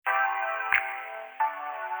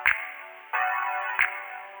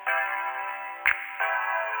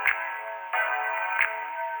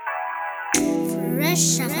I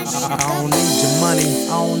don't need your money,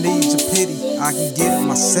 I don't need your pity. I can get it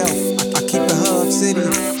myself, I keep it Hub City.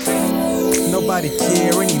 Nobody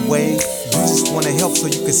care anyway, you just wanna help so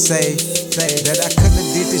you can say that I couldn't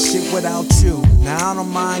have did this shit without you. Now I don't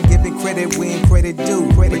mind giving credit when credit due,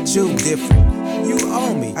 but you different. You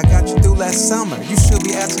owe me, I got you through last summer. You should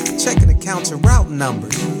be asking for checking accounts and route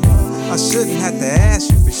numbers. I shouldn't have to ask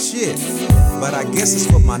you for shit, but I guess it's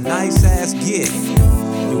what my nice ass get.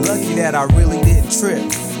 You lucky that I really didn't trip.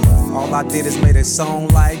 All I did is made a song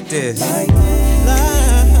like this. Like this,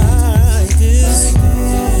 like this,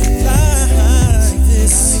 like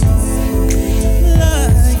this,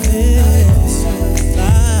 like this,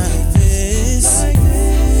 like this, like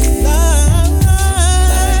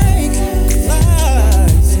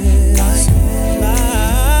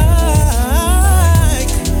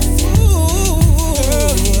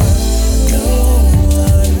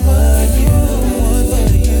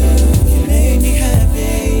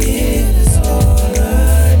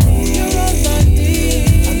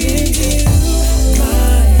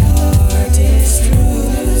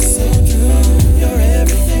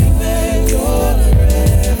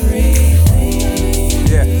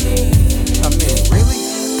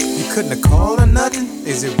couldn't have called or nothing?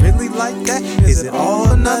 Is it really like that? Is it all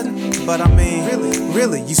or nothing? But I mean,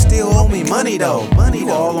 really, you still owe me money though. You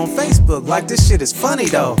all on Facebook like this shit is funny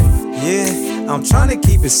though. Yeah, I'm trying to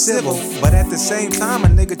keep it civil, but at the same time a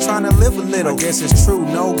nigga trying to live a little. I guess it's true,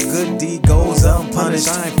 no good deed goes unpunished.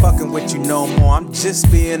 I ain't fucking with you no more, I'm just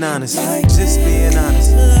being honest. Just being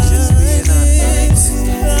honest, just being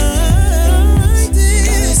honest.